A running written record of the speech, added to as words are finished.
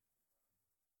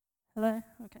Hello?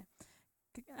 Okay.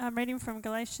 I'm reading from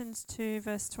Galatians 2,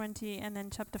 verse 20, and then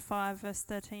chapter 5, verse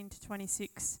 13 to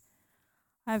 26.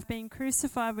 I have been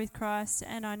crucified with Christ,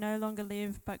 and I no longer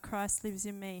live, but Christ lives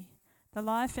in me. The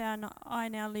life I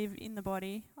now live in the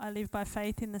body, I live by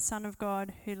faith in the Son of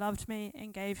God, who loved me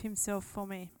and gave himself for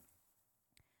me.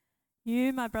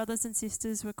 You, my brothers and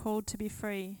sisters, were called to be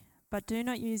free, but do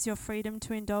not use your freedom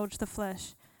to indulge the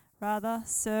flesh. Rather,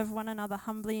 serve one another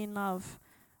humbly in love.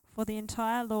 For the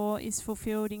entire law is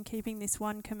fulfilled in keeping this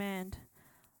one command: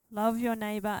 love your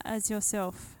neighbour as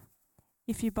yourself.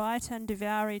 If you bite and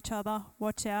devour each other,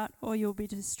 watch out, or you'll be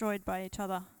destroyed by each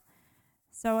other.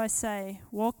 So I say,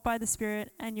 walk by the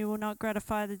Spirit, and you will not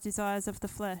gratify the desires of the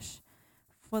flesh.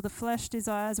 For the flesh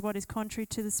desires what is contrary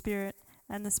to the Spirit,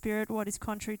 and the Spirit what is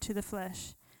contrary to the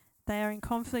flesh. They are in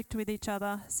conflict with each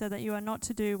other, so that you are not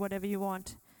to do whatever you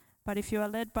want. But if you are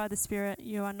led by the Spirit,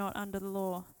 you are not under the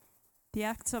law. The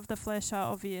acts of the flesh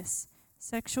are obvious: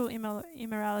 sexual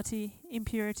immorality,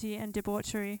 impurity and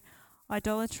debauchery,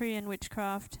 idolatry and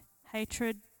witchcraft,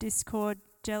 hatred, discord,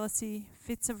 jealousy,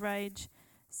 fits of rage,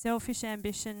 selfish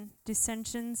ambition,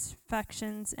 dissensions,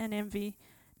 factions and envy,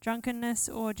 drunkenness,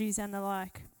 orgies and the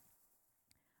like.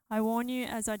 I warn you,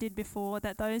 as I did before,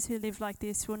 that those who live like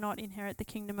this will not inherit the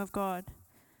kingdom of God.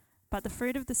 But the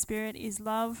fruit of the Spirit is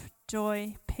love,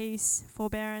 joy, peace,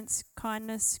 forbearance,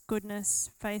 kindness,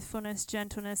 goodness, faithfulness,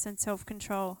 gentleness, and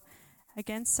self-control.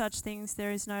 Against such things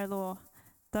there is no law.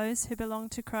 Those who belong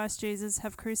to Christ Jesus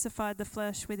have crucified the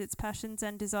flesh with its passions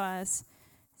and desires.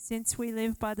 Since we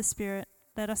live by the Spirit,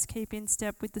 let us keep in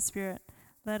step with the Spirit.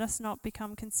 Let us not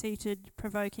become conceited,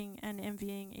 provoking, and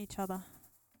envying each other.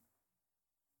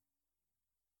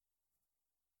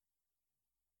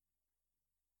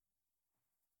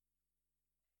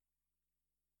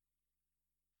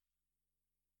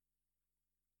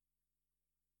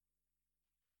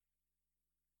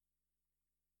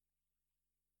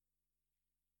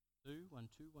 One,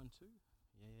 two.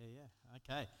 Yeah.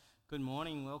 Okay. Good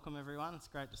morning. Welcome, everyone. It's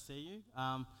great to see you.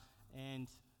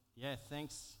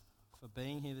 Thanks for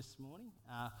being here this morning.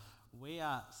 We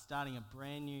are starting a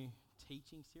brand new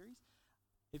teaching series.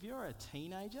 If you're a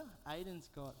teenager, Aiden's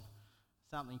got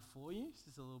something for you. This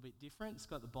is a little bit different. It's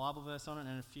got the Bible verse on it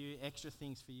and a few extra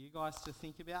things for you guys to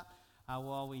think about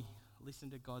while we listen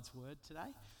to God's word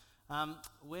today.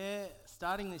 We're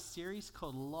starting this series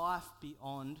called Life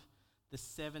Beyond the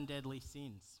 7 Deadly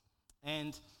Sins.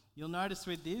 And you'll notice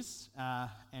with this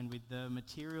and with the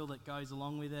material that goes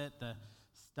along with it, the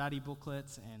study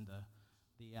booklets and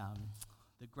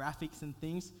the graphics and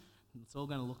things, it's all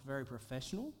going to look very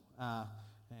professional.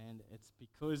 And it's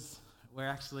because we're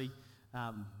actually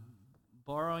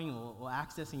borrowing or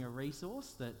accessing a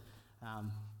resource that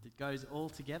goes all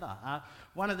together.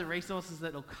 One of the resources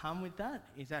that will come with that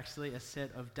is actually a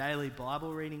set of daily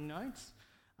Bible reading notes.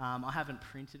 I haven't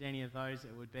printed any of those.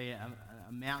 It would be a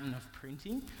mountain of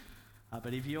printing.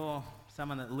 But if you're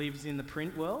someone that lives in the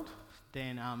print world,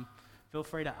 then feel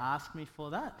free to ask me for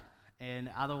that.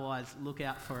 And otherwise, look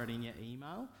out for it in your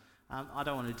email. I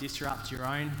don't want to disrupt your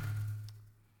own...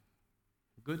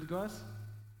 Good, guys?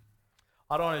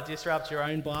 I don't want to disrupt your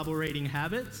own Bible reading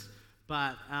habits,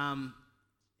 but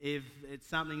if it's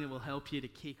something that will help you to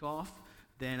kick off,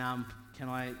 then can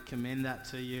I commend that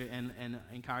to you and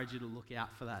encourage you to look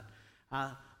out for that.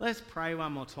 Let's pray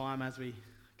one more time as we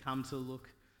come to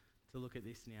look at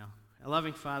this now. Our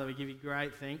loving Father, we give you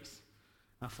great thanks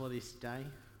for this day.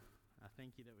 I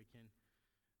thank you that we can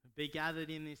be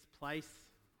gathered in this place,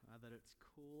 that it's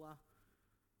cooler.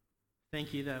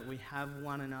 Thank you that we have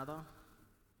one another.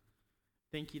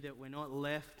 Thank you that we're not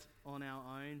left on our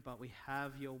own, but we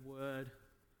have your word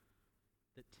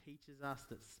that teaches us,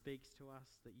 that speaks to us,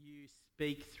 that you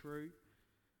speak through.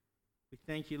 We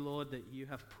thank you, Lord, that you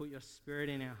have put your Spirit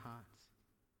in our hearts.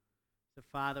 So,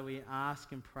 Father, we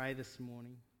ask and pray this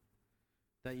morning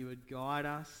that you would guide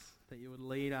us, that you would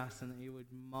lead us, and that you would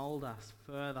mould us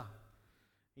further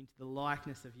into the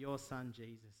likeness of your Son,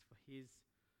 Jesus, for his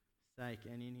sake,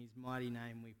 and in his mighty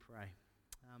name we pray.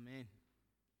 Amen.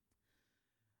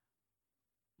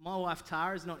 My wife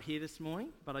Tara is not here this morning,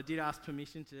 but I did ask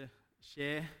permission to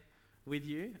share with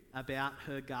you about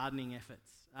her gardening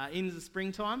efforts. In the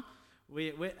springtime,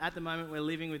 at the moment we're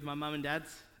living with my mum and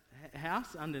dad's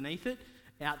house underneath it,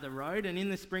 out the road, and in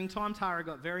the springtime Tara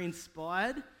got very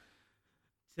inspired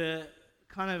to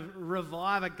kind of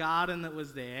revive a garden that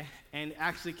was there and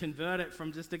actually convert it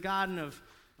from just a garden of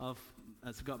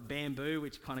it's got bamboo,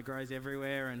 which kind of grows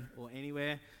everywhere or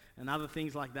anywhere, and other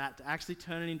things like that, to actually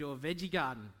turn it into a veggie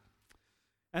garden.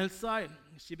 And so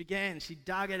she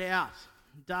dug it out,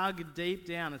 dug deep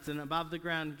down. It's an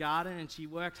above-the-ground garden, and she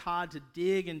worked hard to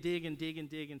dig and dig and dig and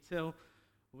dig until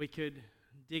we could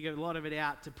dig a lot of it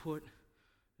out to put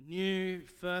new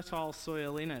fertile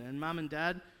soil in it. And Mum and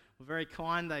Dad were very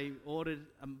kind. They ordered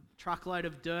a truckload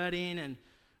of dirt in, and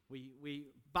we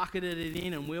bucketed it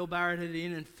in and wheelbarrowed it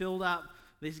in and filled up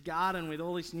this garden with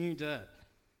all this new dirt.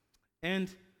 And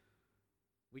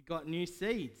we got new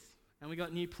seeds and we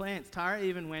got new plants. Tara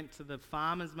even went to the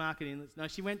farmer's market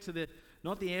she went to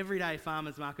not the everyday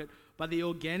farmer's market, but the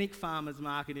organic farmer's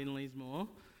market in Lismore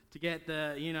to get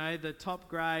the top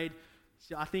grade.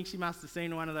 I think she must have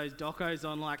seen one of those docos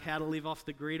on like how to live off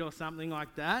the grid or something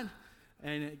like that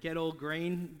and get all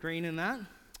green in that.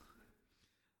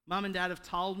 Mum and Dad have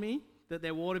told me that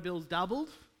their water bill's doubled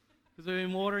because we've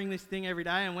been watering this thing every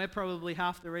day, and we're probably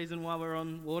half the reason why we're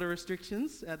on water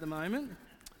restrictions at the moment.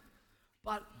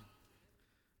 But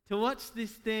to watch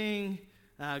this thing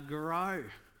grow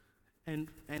and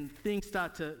things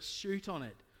start to shoot on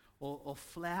it or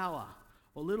flower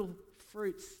or little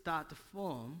fruits start to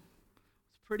form,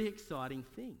 it's a pretty exciting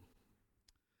thing.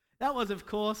 That was, of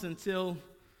course, until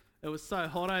it was so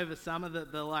hot over summer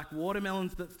that the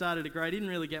watermelons that started to grow didn't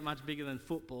really get much bigger than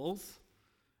footballs.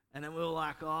 And then we were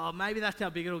like, oh, maybe that's how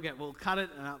big it'll get. We'll cut it,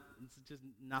 and it's just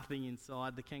nothing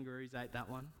inside. The kangaroos ate that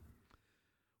one.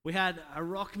 We had a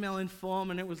rock melon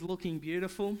form, and it was looking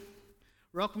beautiful.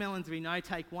 Rock melons, we know,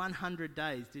 take 100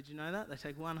 days. Did you know that? They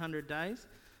take 100 days.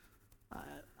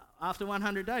 After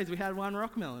 100 days, we had one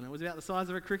rock melon. It was about the size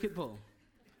of a cricket ball.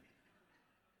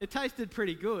 It tasted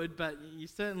pretty good, but you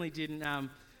certainly didn't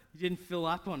fill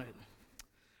up on it.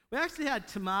 We actually had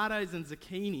tomatoes and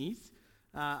zucchinis,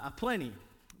 plenty,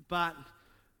 but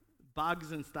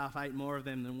bugs and stuff ate more of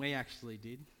them than we actually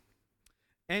did.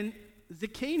 And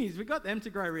zucchinis, we got them to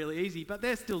grow really easy, but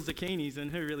they're still zucchinis, and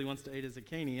who really wants to eat a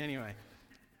zucchini anyway?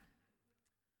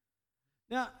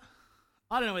 Now,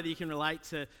 I don't know whether you can relate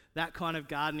to that kind of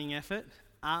gardening effort,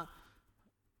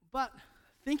 but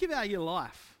think about your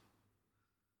life.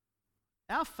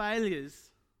 Our failures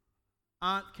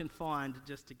aren't confined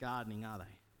just to gardening, are they?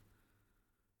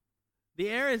 The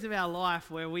areas of our life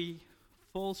where we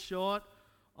fall short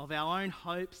of our own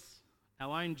hopes,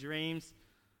 our own dreams,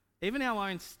 even our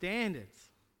own standards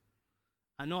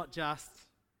are not just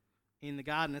in the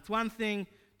garden. It's one thing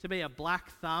to be a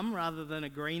black thumb rather than a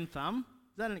green thumb.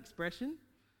 Is that an expression?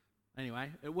 Anyway,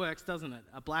 it works, doesn't it?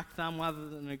 A black thumb rather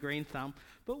than a green thumb.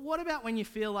 But what about when you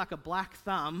feel like a black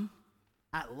thumb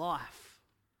at life?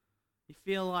 You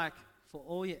feel like for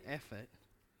all your effort,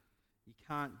 you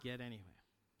can't get anywhere.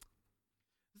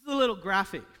 This is a little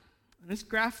graphic. And this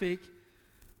graphic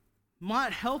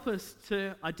might help us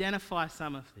to identify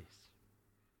some of this.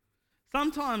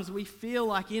 Sometimes we feel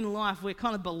like in life we're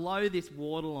kind of below this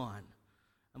waterline.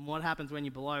 And what happens when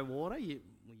you're below water? You're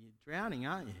drowning,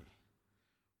 aren't you?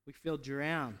 We feel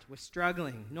drowned. We're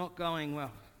struggling, not going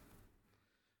well.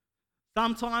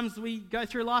 Sometimes we go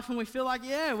through life and we feel like,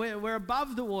 we're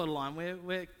above the waterline.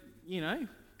 We're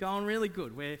going really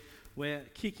good. We're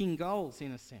kicking goals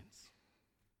in a sense.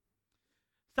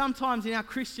 Sometimes in our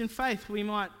Christian faith, we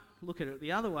might look at it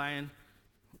the other way and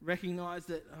recognise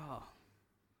that,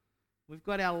 we've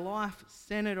got our life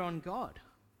centred on God,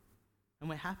 and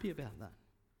we're happy about that.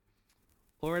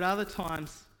 Or at other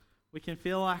times, we can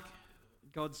feel like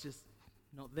God's just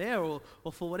not there, or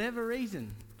for whatever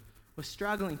reason, we're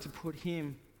struggling to put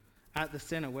him at the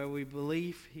centre where we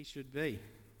believe he should be.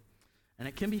 And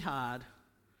it can be hard,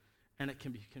 and it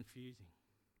can be confusing.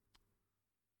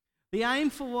 The aim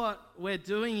for what we're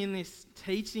doing in this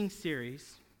teaching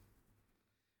series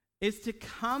is to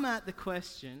come at the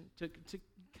question, to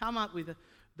come up with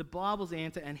the Bible's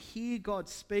answer and hear God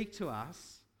speak to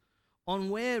us on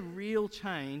where real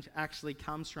change actually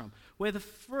comes from, where the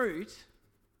fruit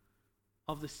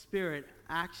of the Spirit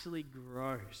actually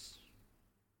grows.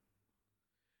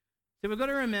 So we've got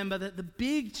to remember that the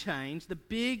big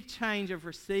change of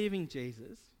receiving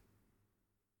Jesus,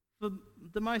 for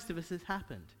the most of us, has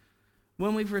happened.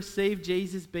 When we've received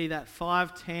Jesus, be that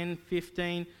 5, 10,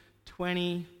 15,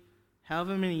 20,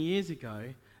 however many years ago,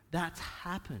 that's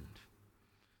happened.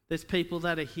 There's people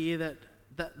that are here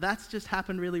that's just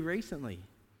happened really recently.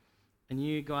 And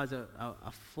you guys are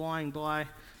flying by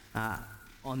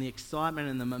on the excitement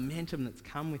and the momentum that's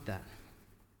come with that.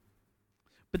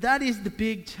 But that is the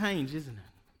big change, isn't it?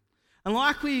 And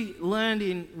like we learned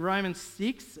in Romans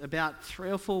 6 about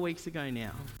 3 or 4 weeks ago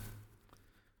now,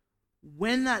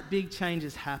 when that big change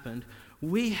has happened,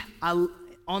 we are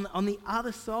on the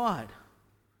other side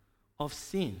of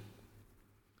sin.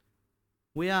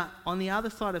 We are on the other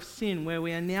side of sin where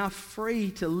we are now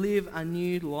free to live a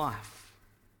new life.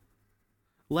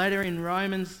 Later in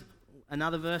Romans,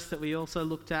 another verse that we also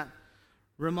looked at,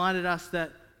 reminded us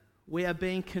that we are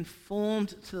being conformed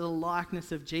to the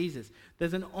likeness of Jesus.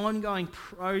 There's an ongoing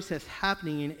process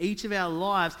happening in each of our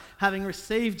lives, having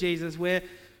received Jesus, where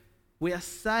we are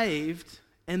saved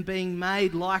and being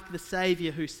made like the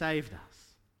Saviour who saved us.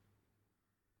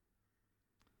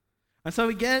 And so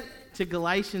we get to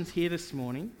Galatians here this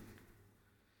morning,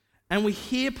 and we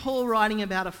hear Paul writing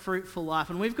about a fruitful life.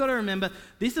 And we've got to remember,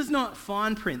 this is not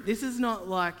fine print. This is not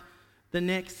like the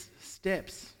next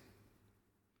steps.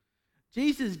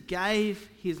 Jesus gave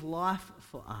his life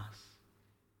for us.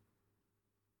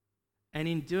 And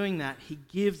in doing that, he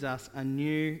gives us a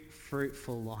new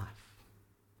fruitful life.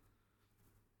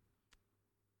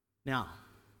 Now,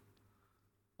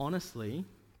 honestly,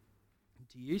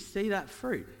 do you see that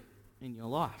fruit in your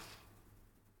life?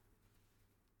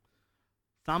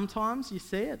 Sometimes you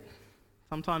see it.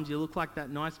 Sometimes you look like that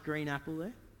nice green apple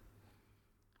there.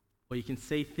 Or you can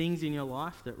see things in your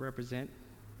life that represent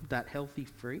that healthy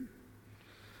fruit.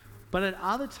 But at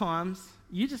other times,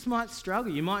 you just might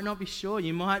struggle. You might not be sure.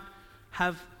 You might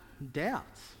have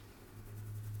doubts.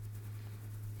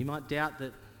 You might doubt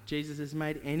that Jesus has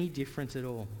made any difference at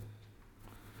all.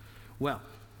 Well,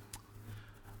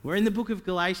 we're in the book of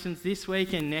Galatians this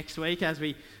week and next week as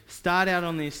we start out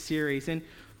on this series. And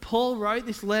Paul wrote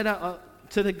this letter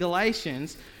to the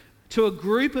Galatians to a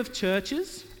group of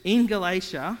churches in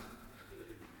Galatia.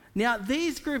 Now,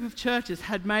 these group of churches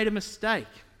had made a mistake.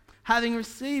 Having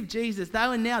received Jesus, they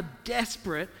were now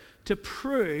desperate to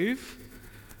prove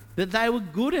that they were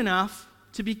good enough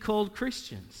to be called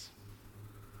Christians.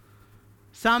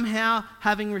 Somehow,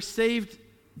 having received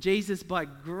Jesus by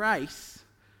grace,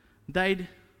 they'd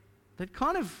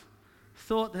kind of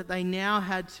thought that they now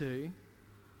had to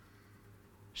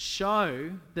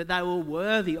show that they were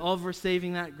worthy of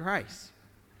receiving that grace.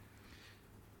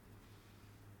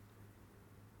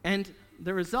 And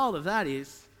the result of that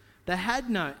is they had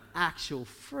no actual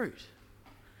fruit.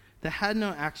 They had no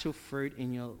actual fruit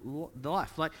in your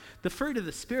life. Like, the fruit of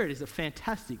the Spirit is a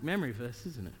fantastic memory verse,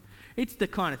 isn't it? It's the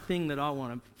kind of thing that I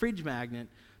want a fridge magnet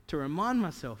to remind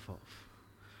myself of.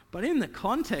 But in the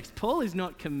context, Paul is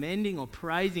not commending or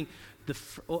praising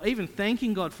or even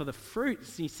thanking God for the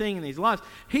fruits he's seeing in these lives.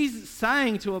 He's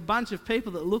saying to a bunch of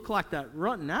people that look like that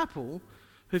rotten apple,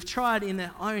 who've tried in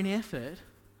their own effort,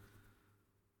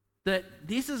 that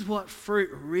this is what fruit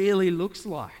really looks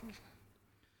like.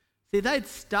 See, they'd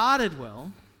started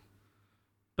well,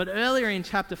 but earlier in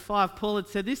chapter 5, Paul had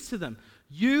said this to them: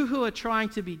 "You who are trying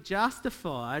to be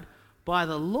justified by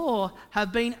the law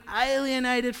have been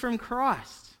alienated from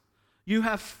Christ. You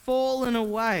have fallen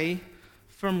away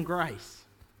from grace."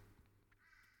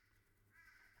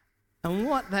 And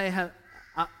what they are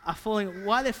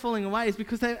why they're falling away is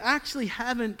because they actually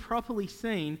haven't properly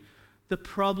seen the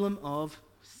problem of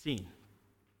sin.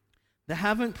 They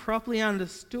haven't properly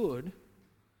understood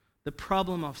the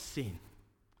problem of sin.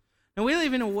 Now, we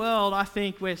live in a world, I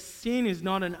think, where sin is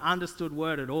not an understood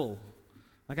word at all.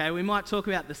 Okay, we might talk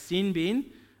about the sin bin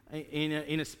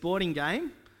in a sporting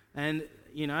game, and,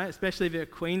 you know, especially if you're a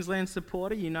Queensland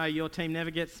supporter, you know your team never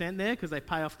gets sent there because they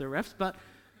pay off the refs, but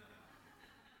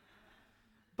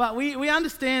we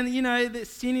understand, you know, that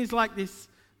sin is like this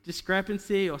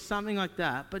discrepancy or something like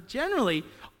that. But generally,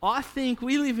 I think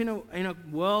we live in a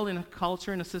world, in a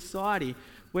culture, in a society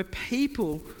where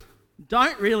people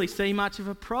don't really see much of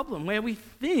a problem, where we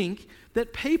think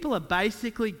that people are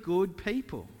basically good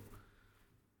people.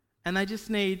 And they just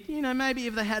need, you know, maybe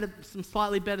if they had some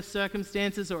slightly better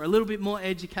circumstances or a little bit more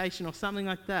education or something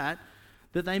like that,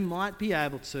 that they might be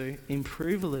able to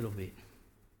improve a little bit.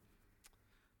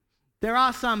 There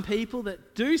are some people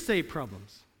that do see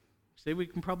problems. See, we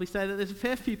can probably say that there's a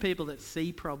fair few people that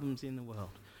see problems in the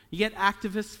world. You get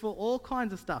activists for all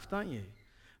kinds of stuff, don't you?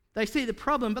 They see the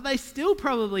problem, but they still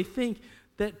probably think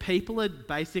that people are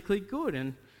basically good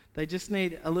and they just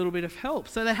need a little bit of help.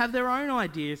 So they have their own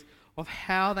ideas of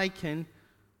how they can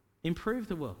improve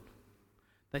the world.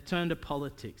 They turn to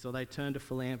politics, or they turn to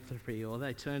philanthropy, or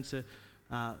they turn to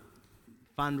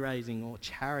fundraising or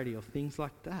charity or things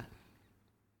like that.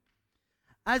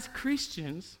 As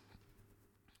Christians,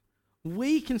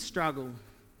 we can struggle.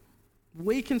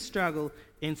 We can struggle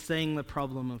in seeing the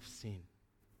problem of sin.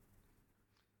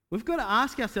 We've got to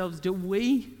ask ourselves, do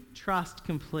we trust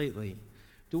completely?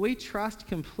 Do we trust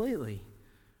completely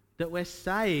that we're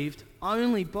saved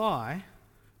only by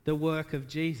the work of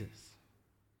Jesus?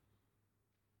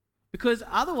 Because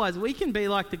otherwise we can be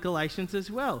like the Galatians as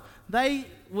well. They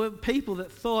were people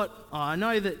that thought, oh, I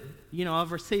know that, you know,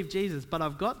 I've received Jesus, but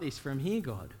I've got this from here,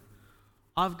 God.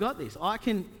 I've got this. I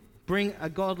can bring a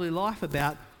godly life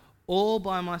about all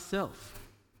by myself.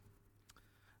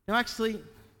 Now, actually,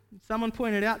 someone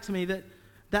pointed out to me that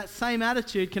that same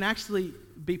attitude can actually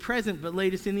be present but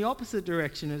lead us in the opposite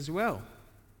direction as well.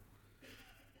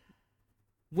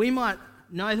 We might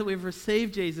know that we've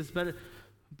received Jesus, but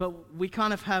we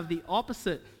kind of have the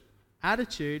opposite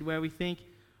attitude where we think,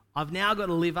 I've now got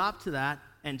to live up to that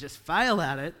and just fail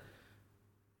at it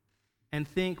and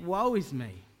think, woe is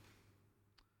me.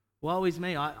 Woe is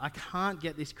me. I can't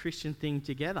get this Christian thing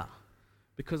together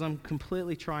because I'm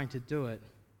completely trying to do it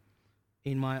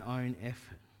in my own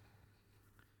effort.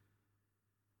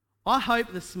 I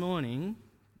hope this morning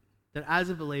that as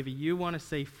a believer, you want to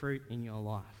see fruit in your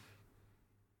life.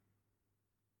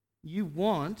 You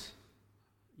want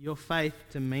your faith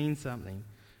to mean something,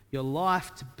 your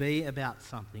life to be about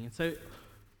something. And so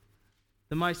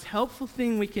the most helpful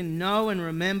thing we can know and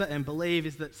remember and believe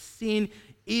is that sin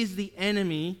is the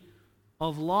enemy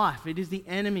of life. It is the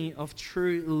enemy of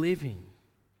true living.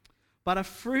 But a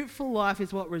fruitful life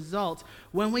is what results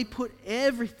when we put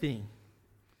everything,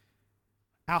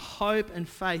 our hope and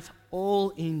faith, all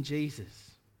in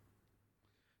Jesus.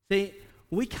 See,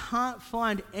 we can't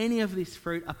find any of this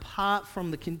fruit apart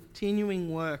from the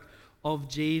continuing work of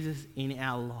Jesus in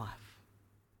our life.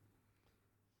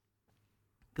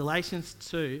 Galatians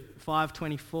 2,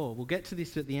 5:24. We'll get to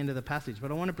this at the end of the passage, but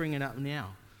I want to bring it up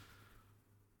now.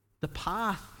 The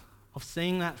path of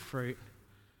seeing that fruit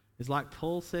is like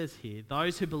Paul says here,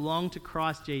 those who belong to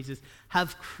Christ Jesus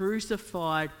have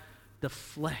crucified the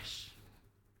flesh.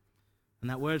 And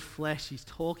that word flesh is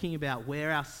talking about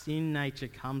where our sin nature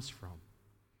comes from.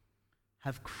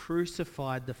 Have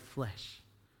crucified the flesh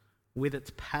with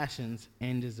its passions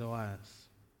and desires.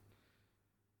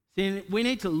 See, we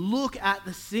need to look at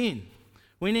the sin.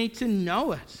 We need to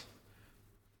know it.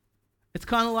 It's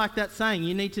kind of like that saying,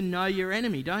 you need to know your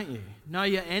enemy, don't you? Know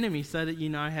your enemy so that you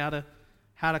know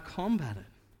how to combat it.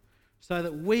 So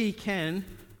that we can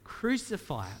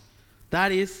crucify it.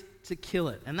 That is to kill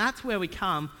it. And that's where we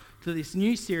come to this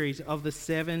new series of the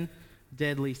 7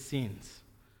 deadly sins.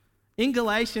 In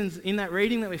Galatians, in that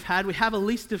reading that we've had, we have a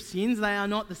list of sins. They are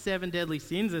not the 7 deadly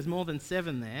sins. There's more than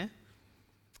 7 there.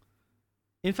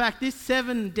 In fact, this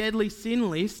 7 deadly sin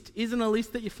list isn't a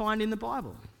list that you find in the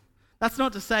Bible. That's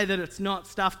not to say that it's not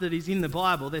stuff that is in the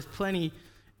Bible. There's plenty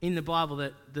in the Bible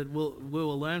that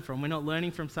we'll learn from. We're not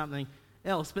learning from something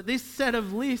else. But this set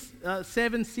of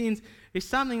 7 sins is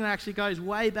something that actually goes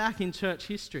way back in church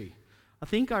history. I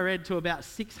think I read to about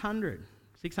 600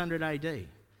 AD.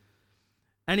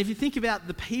 And if you think about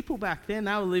the people back then,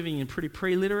 they were living in pretty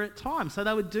pre-literate times. So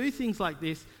they would do things like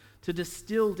this to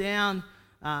distill down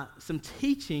some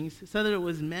teachings so that it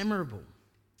was memorable.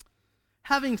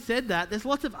 Having said that, there's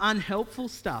lots of unhelpful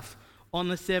stuff on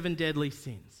the 7 deadly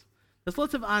sins. There's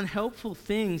lots of unhelpful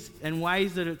things and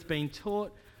ways that it's been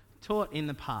taught in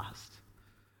the past.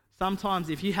 Sometimes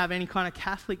if you have any kind of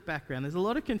Catholic background, there's a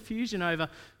lot of confusion over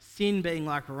sin being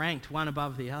like ranked one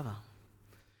above the other.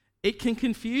 It can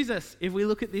confuse us if we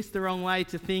look at this the wrong way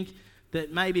to think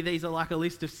that maybe these are like a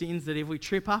list of sins that if we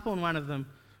trip up on one of them,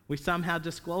 we somehow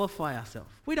disqualify ourselves.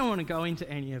 We don't want to go into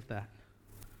any of that.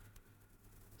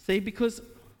 See, because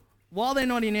while they're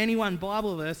not in any one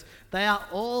Bible verse, they are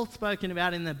all spoken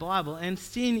about in the Bible, and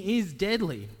sin is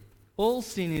deadly. All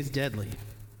sin is deadly.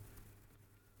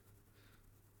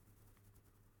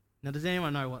 Now, does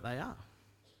anyone know what they are?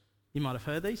 You might have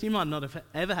heard these. You might not have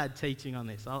ever had teaching on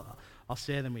this. I'll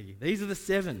share them with you. These are the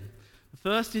 7. The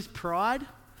first is pride,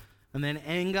 and then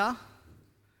anger,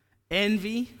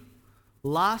 envy,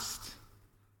 lust,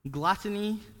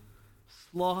 gluttony,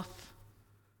 sloth,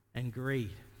 and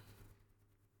greed.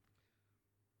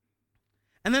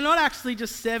 And they're not actually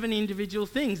just 7 individual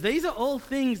things. These are all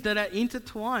things that are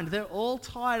intertwined. They're all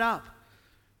tied up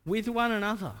with one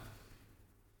another.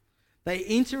 They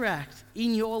interact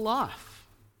in your life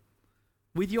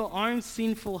with your own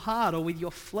sinful heart or with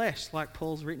your flesh, like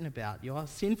Paul's written about, your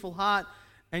sinful heart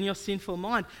and your sinful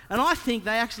mind. And I think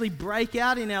they actually break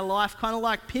out in our life kind of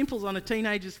like pimples on a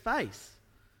teenager's face.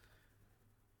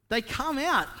 They come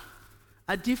out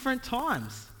at different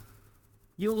times.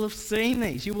 You will have seen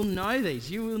these. You will know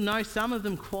these. You will know some of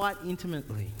them quite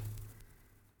intimately.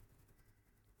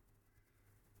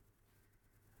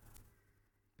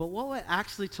 But what we're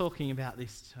actually talking about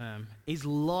this term is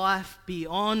life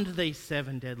beyond these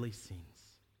 7 deadly sins.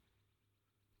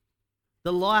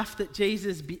 The life that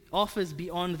Jesus offers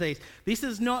beyond these. This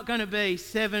is not going to be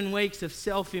 7 weeks of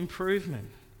self-improvement.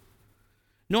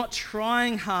 Not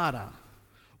trying harder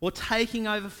or taking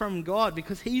over from God,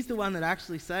 because He's the one that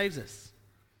actually saves us.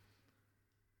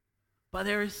 But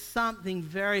there is something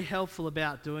very helpful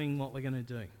about doing what we're going to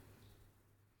do.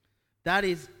 That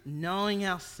is knowing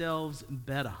ourselves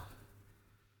better.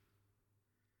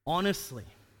 honestly,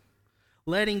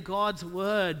 letting God's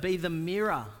word be the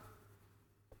mirror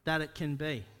that it can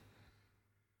be.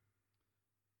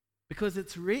 Because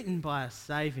it's written by a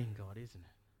saving God, isn't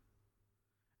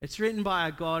it? It's written by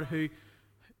a God who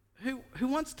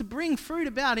wants to bring fruit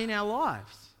about in our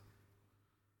lives.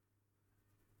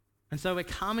 And so we're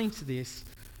coming to this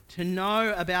to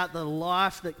know about the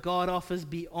life that God offers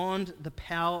beyond the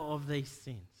power of these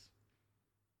sins.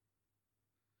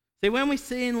 See, when we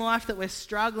see in life that we're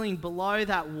struggling below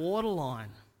that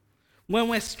waterline, when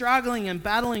we're struggling and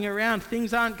battling around,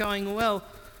 things aren't going well,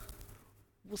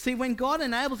 see, when God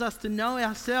enables us to know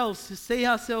ourselves, to see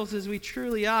ourselves as we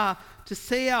truly are, to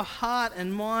see our heart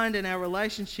and mind and our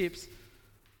relationships,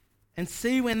 and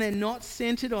see when they're not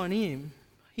centered on Him,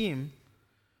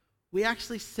 we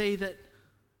actually see that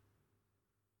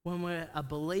when we're a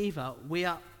believer, we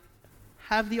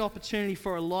have the opportunity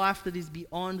for a life that is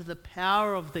beyond the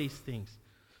power of these things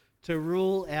to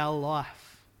rule our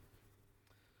life.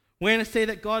 We're going to see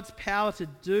that God's power to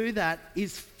do that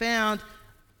is found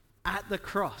at the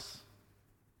cross.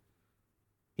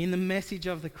 In the message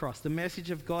of the cross, the message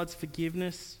of God's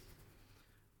forgiveness,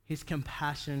 His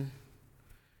compassion,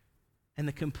 and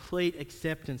the complete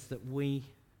acceptance that we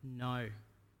know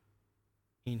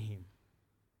in Him.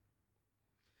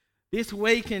 This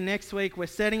week and next week, we're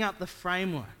setting up the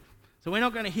framework. So we're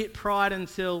not going to hit Pride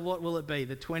until, what will it be,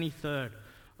 the 23rd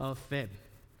of Feb.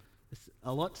 There's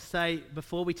a lot to say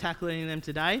before we tackle any of them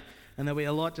today, and there'll be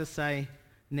a lot to say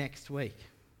next week.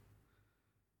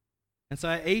 And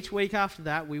so each week after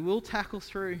that, we will tackle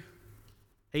through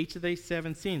each of these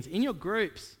 7 sins. In your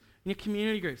groups, in your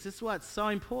community groups, this is why it's so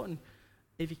important,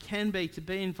 if you can be, to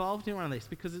be involved in one of these,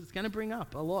 because it's going to bring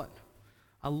up a lot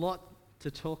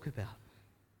to talk about.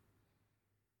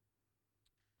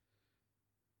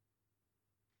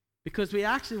 Because we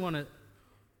actually want to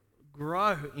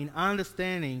grow in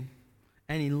understanding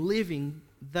and in living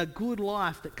the good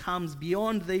life that comes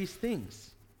beyond these things.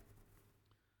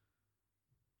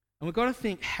 And we've got to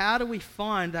think, how do we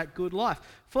find that good life?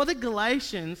 For the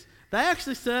Galatians, they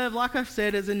actually serve, like I've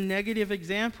said, as a negative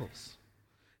examples.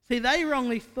 See, they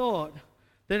wrongly thought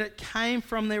that it came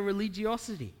from their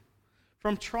religiosity,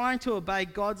 from trying to obey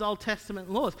God's Old Testament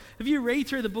laws. If you read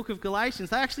through the book of Galatians,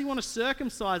 they actually want to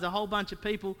circumcise a whole bunch of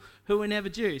people who were never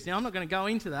Jews. Now, I'm not going to go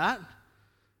into that,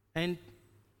 and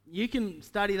you can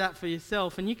study that for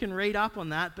yourself, and you can read up on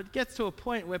that, but it gets to a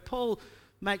point where Paul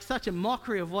makes such a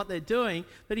mockery of what they're doing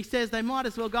that he says they might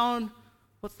as well go and,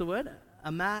 what's the word?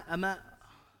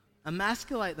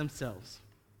 Emasculate themselves.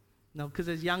 No, because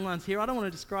there's young ones here, I don't want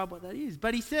to describe what that is.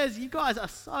 But he says, you guys are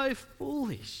so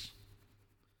foolish.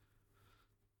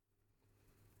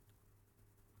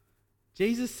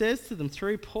 Jesus says to them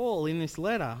through Paul in this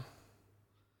letter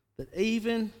that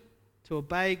even to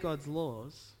obey God's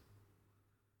laws,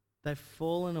 they've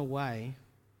fallen away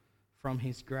from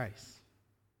His grace.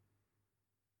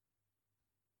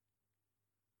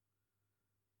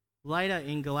 Later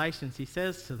in Galatians, he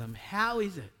says to them, how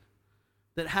is it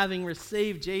that having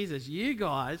received Jesus, you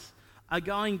guys are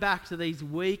going back to these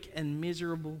weak and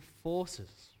miserable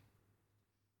forces?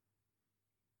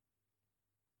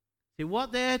 See,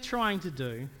 what they're trying to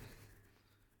do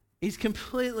is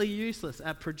completely useless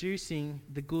at producing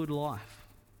the good life.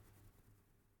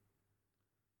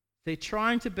 They're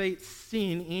trying to beat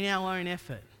sin in our own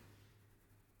effort.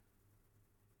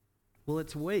 Well,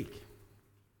 it's weak.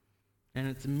 And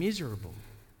it's miserable.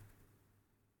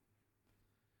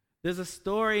 There's a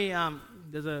story,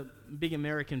 there's a big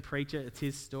American preacher, it's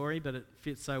his story, but it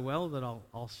fits so well that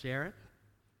I'll share it.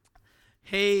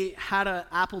 He had an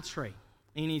apple tree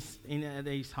in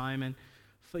his home, and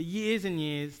for years and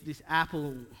years, this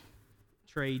apple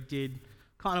tree did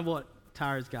kind of what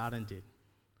Tara's garden did.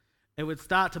 It would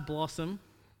start to blossom,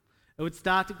 it would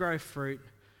start to grow fruit,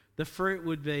 the fruit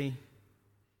would be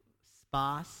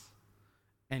sparse,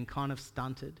 and kind of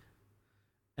stunted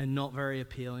and not very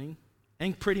appealing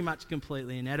and pretty much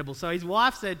completely inedible. So his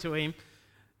wife said to him,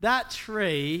 that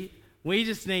tree, we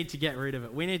just need to get rid of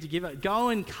it. We need to give it, go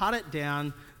and cut it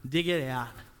down, dig it out,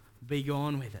 be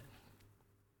gone with it.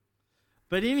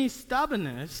 But in his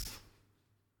stubbornness,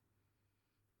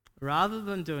 rather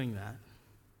than doing that,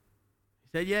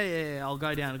 he said, yeah, I'll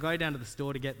go down to the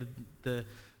store to get the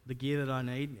gear that I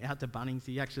need, out to Bunnings.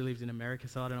 He actually lives in America,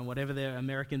 so I don't know, whatever their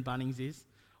American Bunnings is.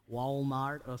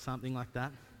 Walmart or something like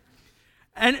that.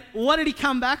 And what did he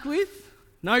come back with?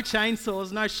 No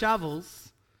chainsaws, no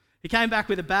shovels. He came back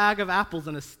with a bag of apples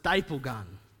and a staple gun.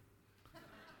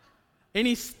 In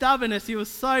his stubbornness, he was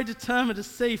so determined to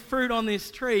see fruit on this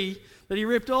tree that he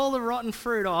ripped all the rotten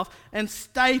fruit off and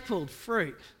stapled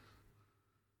fruit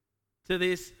to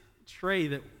this tree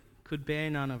that could bear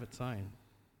none of its own.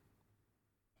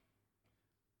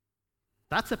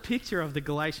 That's a picture of the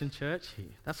Galatian church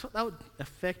here. That's what they were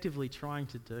effectively trying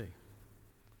to do.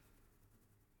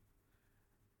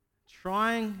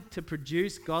 Trying to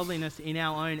produce godliness in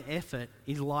our own effort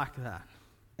is like that.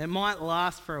 It might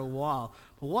last for a while,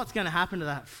 but what's going to happen to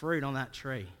that fruit on that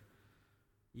tree?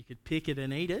 You could pick it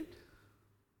and eat it,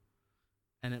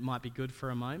 and it might be good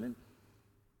for a moment.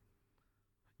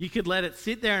 You could let it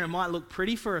sit there and it might look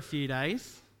pretty for a few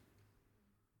days,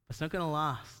 but it's not going to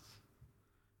last.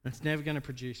 And it's never going to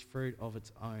produce fruit of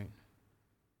its own.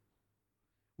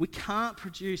 We can't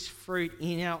produce fruit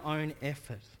in our own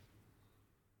effort.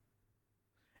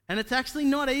 And it's actually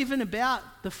not even about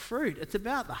the fruit. It's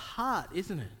about the heart,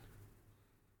 isn't it?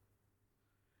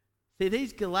 See,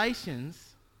 these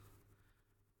Galatians,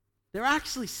 they're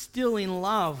actually still in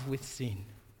love with sin.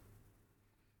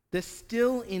 They're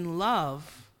still in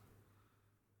love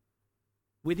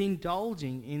with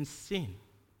indulging in sin.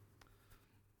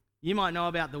 You might know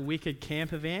about the wicked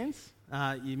camper vans.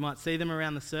 You might see them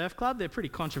around the surf club. They're pretty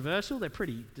controversial. They're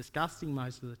pretty disgusting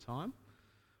most of the time.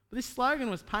 But this slogan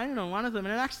was painted on one of them,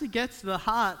 and it actually gets to the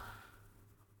heart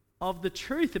of the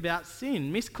truth about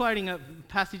sin. Misquoting a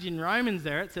passage in Romans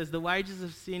there, it says the wages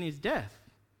of sin is death.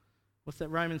 What's that,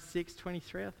 Romans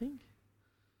 6:23, I think?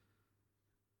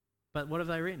 But what have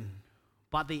they written?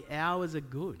 But the hours are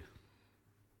good.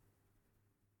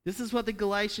 This is what the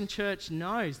Galatian church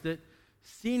knows, that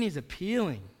sin is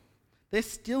appealing. They're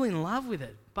still in love with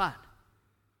it, but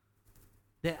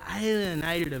they're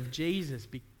alienated of Jesus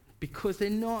because they're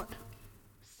not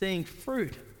seeing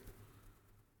fruit,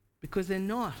 because they're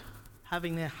not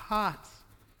having their hearts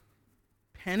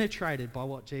penetrated by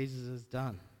what Jesus has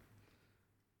done.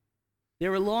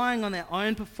 They're relying on their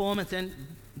own performance, and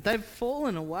they've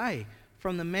fallen away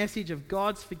from the message of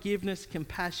God's forgiveness,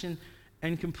 compassion,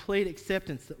 and complete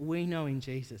acceptance that we know in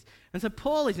Jesus. And so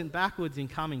Paul isn't backwards in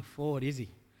coming forward, is he?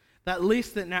 That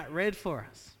list that Nat read for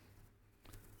us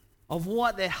of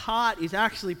what their heart is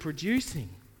actually producing: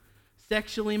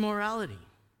 sexual immorality,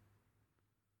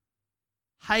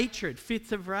 hatred,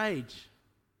 fits of rage,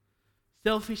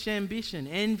 selfish ambition,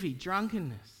 envy,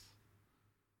 drunkenness.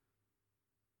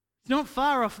 It's not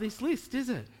far off this list, is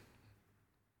it?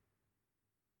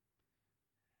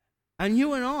 And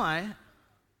you and I,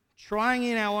 trying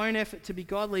in our own effort to be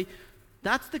godly,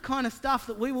 that's the kind of stuff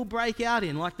that we will break out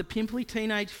in, like the pimply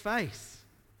teenage face.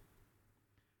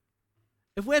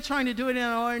 If we're trying to do it in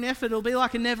our own effort, it'll be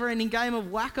like a never-ending game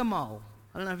of whack-a-mole.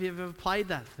 I don't know if you've ever played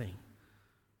that thing.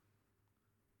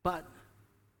 But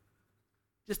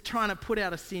just trying to put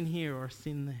out a sin here or a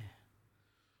sin there.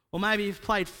 Or maybe you've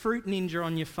played Fruit Ninja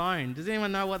on your phone. Does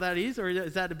anyone know what that is, or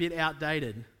is that a bit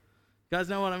outdated? You guys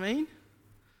know what I mean?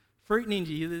 Fruit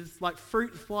Ninja, there's like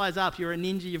fruit flies up, you're a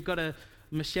ninja, you've got a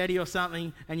machete or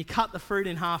something, and you cut the fruit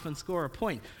in half and score a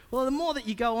point. Well, the more that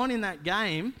you go on in that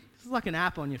game, this is like an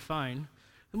app on your phone,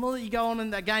 the more that you go on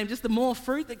in that game, just the more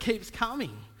fruit that keeps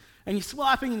coming. And you're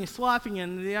swiping and you're swiping,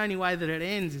 and the only way that it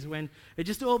ends is when it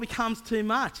just all becomes too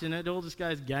much and it all just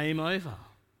goes game over.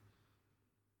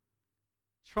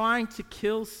 Trying to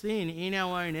kill sin in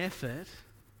our own effort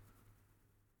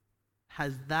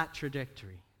has that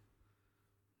trajectory.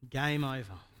 Game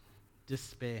over.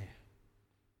 Despair.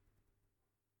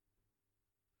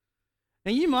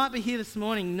 Now, you might be here this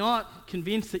morning not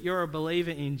convinced that you're a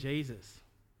believer in Jesus.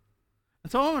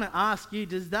 And so I want to ask you,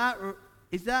 is that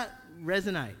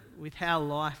resonate with how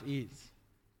life is?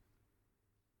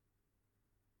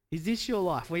 Is this your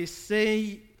life? Where you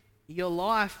see your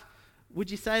life, would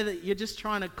you say that you're just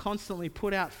trying to constantly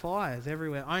put out fires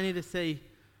everywhere, only to see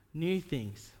new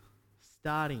things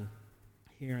starting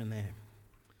here and there?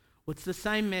 Well, it's the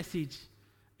same message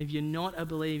if you're not a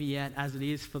believer yet as it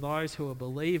is for those who are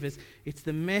believers. It's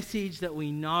the message that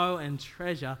we know and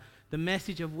treasure. The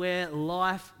message of where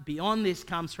life beyond this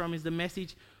comes from is the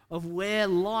message of where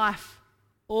life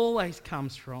always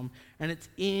comes from, and it's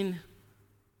in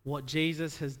what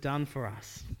Jesus has done for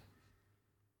us.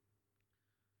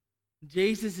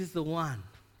 Jesus is the one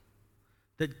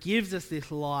that gives us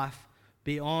this life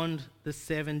beyond the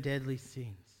 7 deadly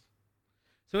sins.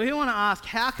 So we want to ask,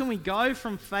 how can we go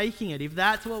from faking it if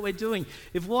that's what we're doing?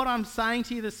 If what I'm saying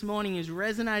to you this morning is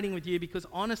resonating with you, because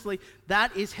honestly,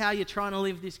 that is how you're trying to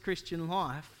live this Christian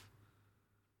life,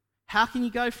 how can you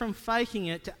go from faking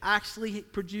it to actually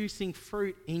producing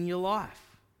fruit in your life?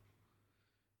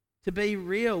 To be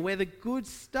real, where the good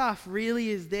stuff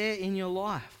really is there in your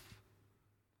life,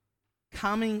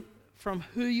 coming from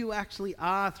who you actually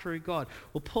are through God.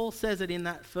 Well, Paul says it in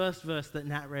that first verse that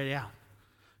Nat read out.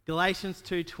 Galatians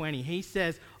 2:20. He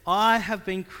says, I have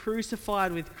been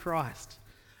crucified with Christ.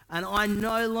 and I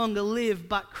no longer live,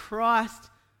 but Christ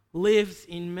lives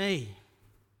in me.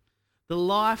 The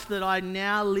life that I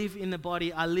now live in the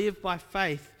body, I live by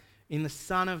faith in the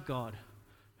Son of God,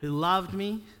 who loved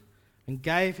me and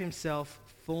gave himself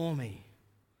for me.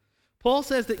 Paul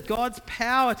says that God's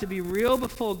power to be real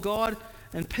before God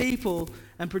and people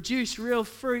and produce real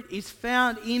fruit is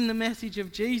found in the message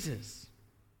of Jesus,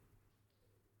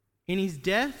 in his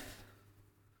death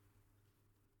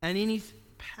and in his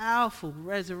powerful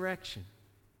resurrection.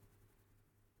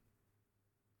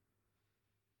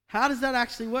 How does that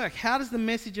actually work? How does the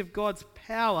message of God's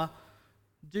power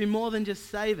do more than just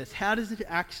save us? How does it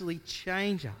actually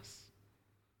change us?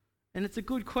 And it's a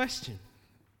good question.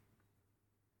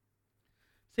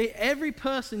 See, every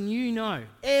person you know,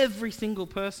 every single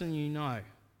person you know,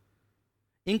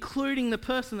 including the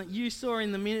person that you saw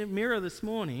in the mirror this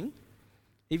morning,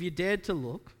 if you dared to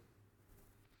look,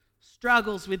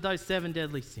 struggles with those 7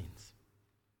 deadly sins.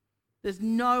 There's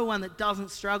no one that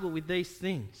doesn't struggle with these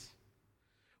things.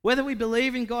 Whether we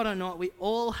believe in God or not, we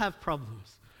all have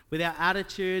problems with our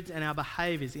attitudes and our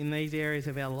behaviours in these areas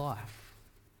of our life.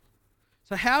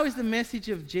 So how is the message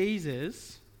of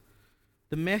Jesus,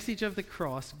 the message of the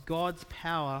cross, God's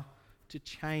power to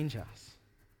change us?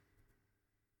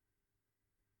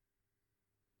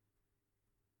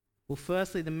 Well,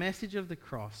 firstly, the message of the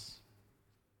cross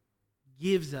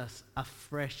gives us a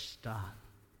fresh start.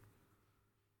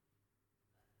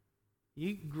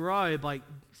 You grow by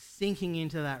sinking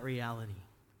into that reality.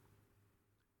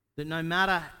 That no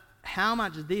matter how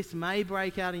much this may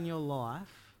break out in your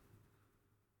life,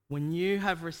 when you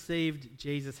have received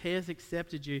Jesus, he has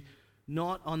accepted you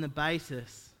not on the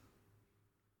basis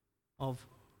of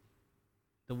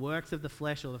the works of the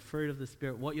flesh or the fruit of the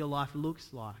Spirit, what your life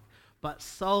looks like, but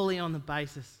solely on the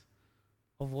basis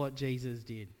of what Jesus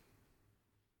did.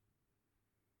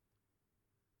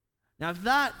 Now, if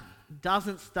that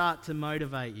doesn't start to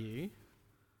motivate you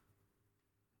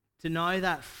to know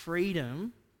that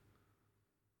freedom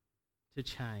to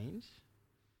change,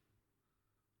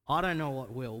 I don't know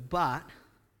what will, but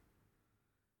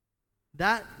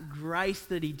that grace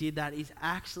that he did that is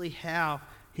actually how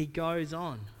he goes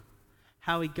on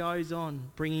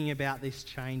bringing about this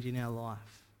change in our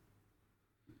life.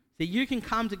 So you can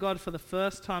come to God for the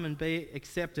first time and be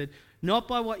accepted, not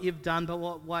by what you've done, but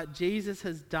what Jesus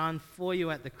has done for you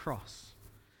at the cross.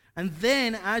 And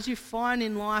then, as you find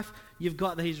in life you've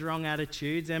got these wrong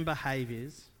attitudes and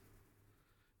behaviours,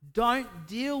 don't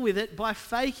deal with it by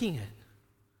faking it.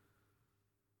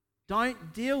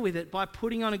 Don't deal with it by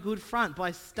putting on a good front,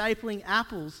 by stapling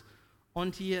apples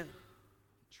onto your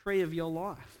tree of your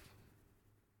life.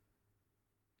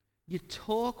 You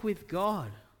talk with God.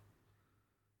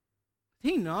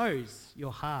 He knows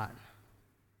your heart.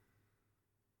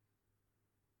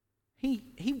 He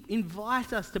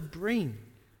invites us to bring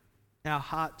our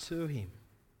heart to him.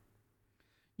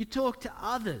 You talk to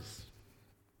others.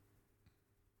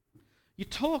 You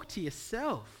talk to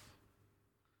yourself.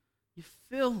 You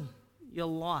fill your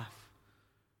life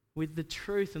with the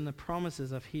truth and the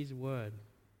promises of his word.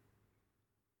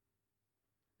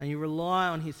 And you rely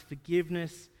on his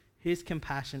forgiveness, his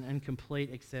compassion, and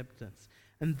complete acceptance.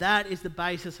 And that is the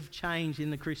basis of change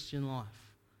in the Christian life.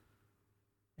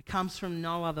 It comes from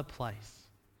no other place.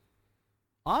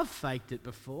 I've faked it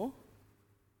before.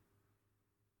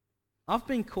 I've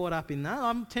been caught up in that.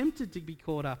 I'm tempted to be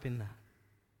caught up in that.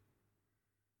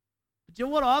 But you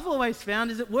know what I've always found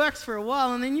is it works for a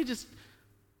while and then you just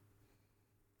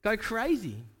go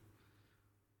crazy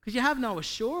because you have no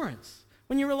assurance.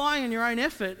 When you're relying on your own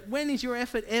effort, when is your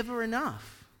effort ever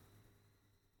enough?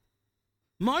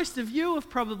 Most of you have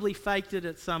probably faked it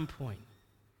at some point.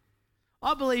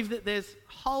 I believe that there's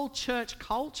whole church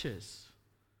cultures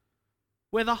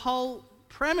where the whole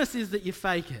premise is that you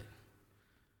fake it.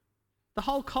 The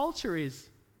whole culture is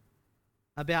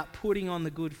about putting on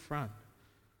the good front.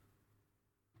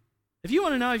 If you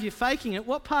want to know if you're faking it,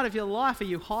 what part of your life are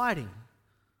you hiding?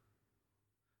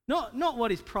 Not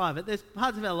what is private. There's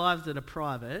parts of our lives that are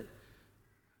private,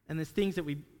 and there's things that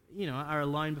we are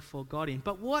alone before God in.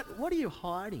 But what are you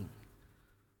hiding?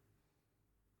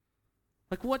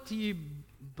 Like, what do you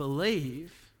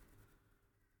believe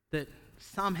that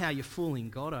somehow you're fooling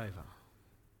God over?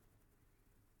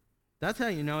 That's how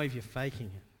you know if you're faking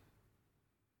it.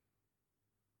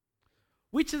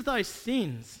 Which of those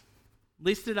sins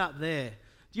listed up there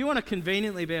do you want to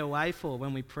conveniently be away for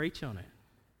when we preach on it?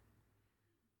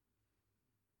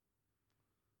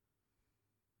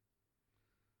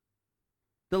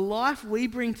 The life we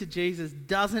bring to Jesus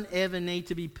doesn't ever need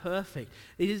to be perfect.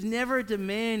 It is never a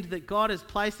demand that God has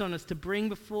placed on us to bring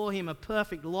before him a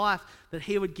perfect life that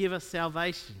he would give us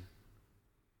salvation.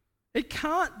 It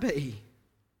can't be.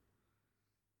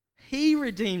 He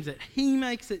redeems it. He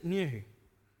makes it new.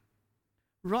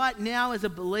 Right now, as a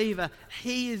believer,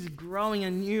 He is growing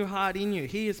a new heart in you.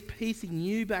 He is piecing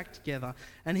you back together,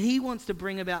 and He wants to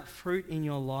bring about fruit in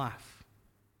your life.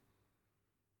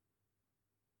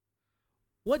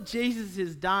 What Jesus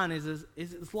has done is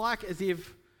it's like as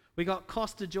if we got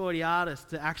Costa Jordi artists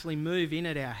to actually move in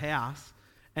at our house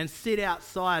and sit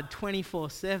outside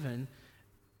 24/7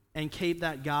 and keep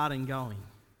that garden going.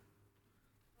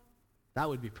 That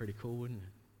would be pretty cool, wouldn't it?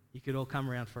 You could all come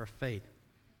around for a feed.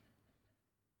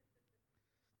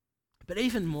 But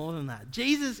even more than that,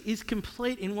 Jesus is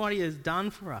complete in what He has done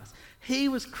for us. He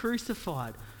was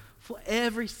crucified for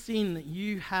every sin that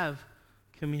you have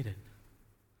committed.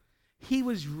 He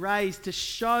was raised to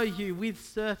show you with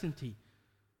certainty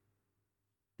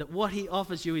that what He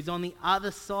offers you is on the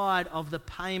other side of the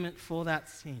payment for that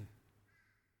sin.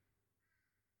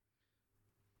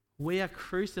 We are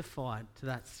crucified to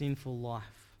that sinful life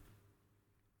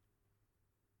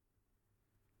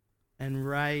and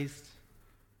raised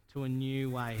to a new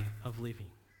way of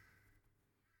living.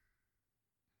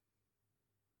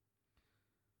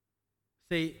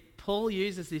 See, Paul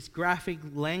uses this graphic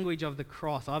language of the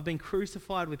cross, I've been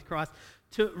crucified with Christ,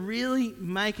 to really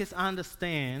make us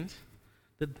understand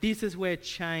that this is where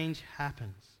change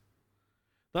happens.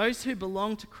 Those who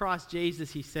belong to Christ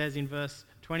Jesus, he says in verse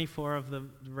 24 of the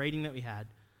reading that we had,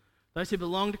 those who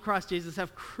belong to Christ Jesus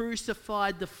have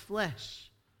crucified the flesh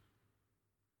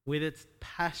with its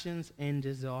passions and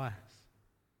desires.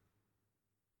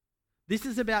 This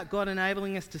is about God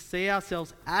enabling us to see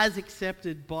ourselves as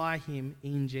accepted by Him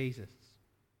in Jesus.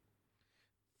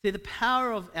 See, the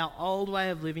power of our old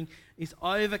way of living is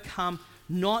overcome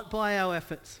not by our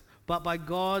efforts, but by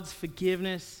God's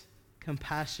forgiveness,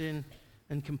 compassion,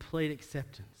 and complete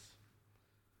acceptance.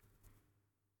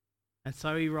 And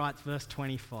so he writes verse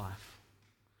 25.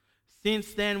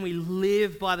 Since then we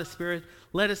live by the Spirit,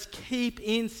 let us keep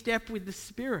in step with the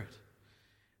Spirit.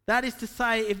 That is to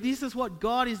say, if this is what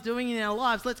God is doing in our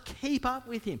lives, let's keep up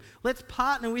with Him. Let's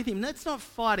partner with Him. Let's not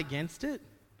fight against it.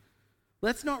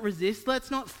 Let's not resist.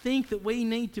 Let's not think that we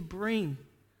need to bring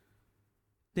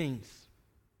things,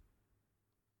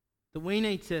 that we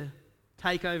need to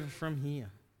take over from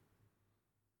here.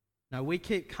 No, we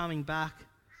keep coming back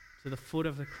to the foot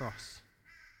of the cross.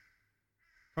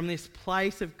 From this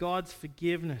place of God's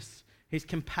forgiveness, His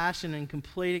compassion and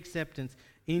complete acceptance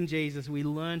in Jesus, we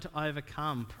learn to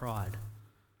overcome pride.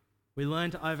 We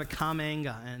learn to overcome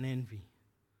anger and envy,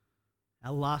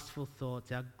 our lustful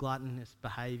thoughts, our gluttonous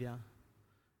behavior,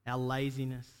 our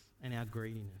laziness and our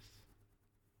greediness.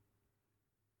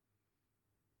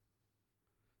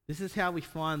 This is how we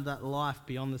find that life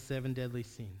beyond the 7 deadly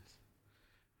sins.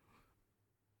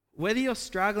 Whether you're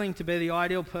struggling to be the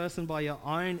ideal person by your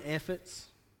own efforts,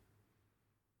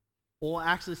 or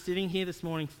actually sitting here this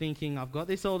morning thinking, I've got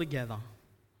this all together,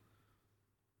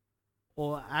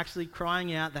 or actually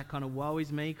crying out that kind of woe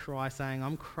is me cry, saying,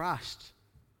 I'm crushed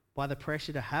by the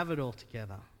pressure to have it all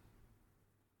together.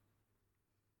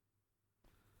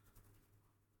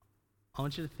 I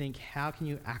want you to think, how can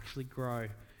you actually grow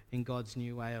in God's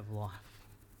new way of life?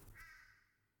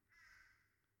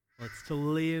 Well, it's to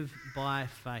live by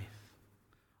faith.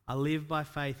 I live by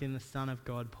faith in the Son of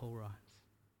God, Paul writes.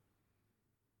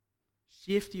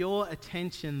 Shift your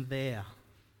attention there.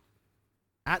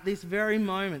 At this very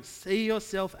moment, see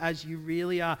yourself as you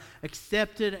really are,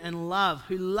 accepted and loved,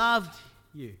 who loved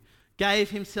you, gave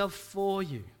Himself for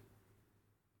you.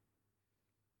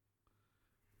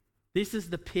 This is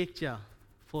the picture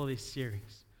for this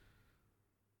series.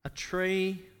 A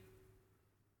tree,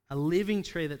 a living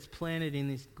tree that's planted in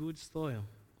this good soil,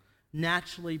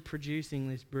 naturally producing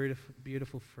this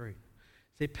beautiful fruit.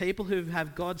 See, people who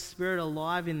have God's Spirit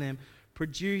alive in them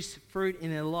produce fruit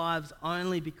in their lives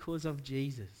only because of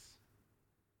Jesus.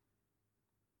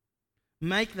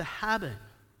 Make the habit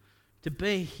to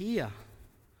be here.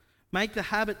 Make the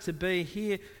habit to be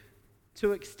here.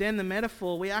 To extend the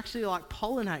metaphor, we actually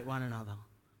pollinate one another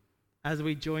as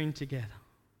we join together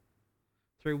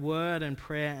through word and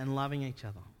prayer and loving each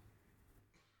other.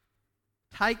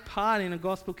 Take part in a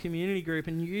gospel community group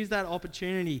and use that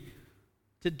opportunity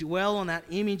to dwell on that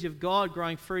image of God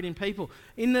growing fruit in people.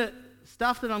 In the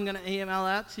stuff that I'm going to email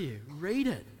out to you, read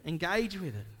it, engage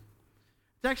with it.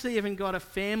 It's actually even got a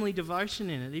family devotion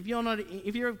in it.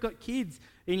 If you've got kids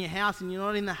in your house and you're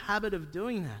not in the habit of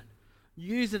doing that,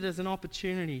 use it as an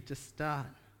opportunity to start.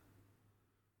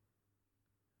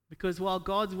 Because while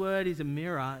God's word is a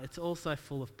mirror, it's also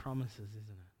full of promises, isn't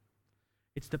it?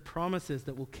 It's the promises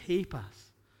that will keep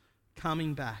us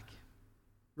coming back,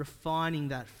 refining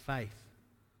that faith,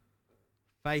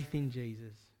 Faith in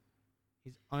Jesus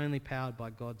is only powered by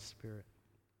God's Spirit.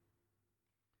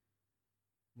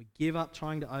 We give up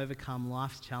trying to overcome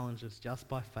life's challenges just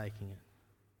by faking it.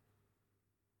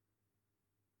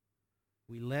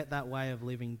 We let that way of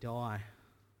living die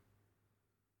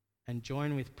and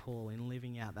join with Paul in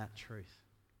living out that truth.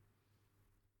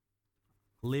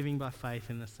 Living by faith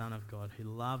in the Son of God who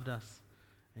loved us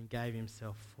and gave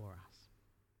himself for us.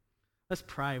 Let's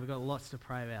pray. We've got lots to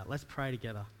pray about. Let's pray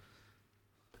together.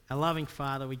 Our loving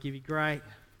Father, we give you great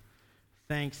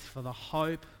thanks for the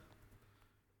hope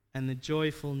and the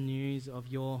joyful news of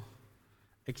your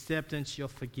acceptance, your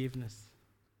forgiveness.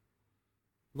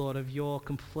 Lord, of your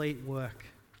complete work.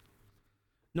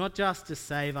 Not just to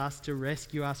save us, to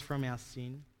rescue us from our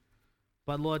sin,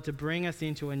 but Lord, to bring us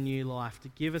into a new life, to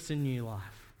give us a new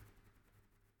life,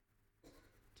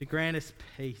 to grant us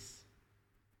peace.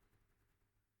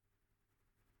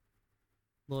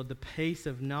 Lord, the peace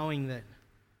of knowing that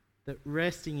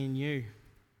resting in you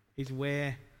is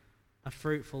where a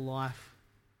fruitful life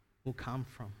will come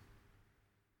from.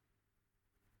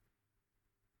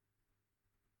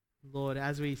 Lord,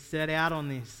 as we set out on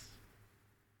this,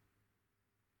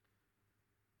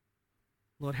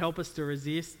 Lord, help us to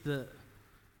resist the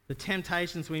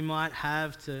temptations we might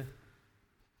have to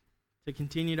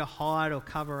continue to hide or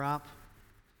cover up.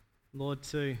 Lord,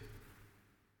 to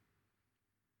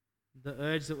the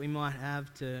urge that we might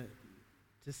have to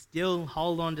still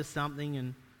hold on to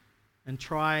something and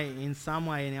try in some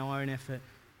way in our own effort.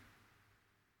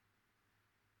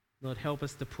 Lord, help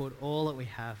us to put all that we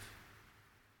have,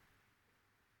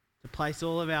 to place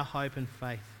all of our hope and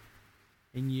faith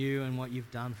in you and what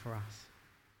you've done for us.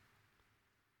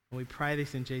 And we pray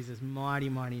this in Jesus' mighty,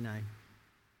 mighty name.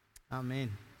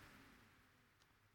 Amen.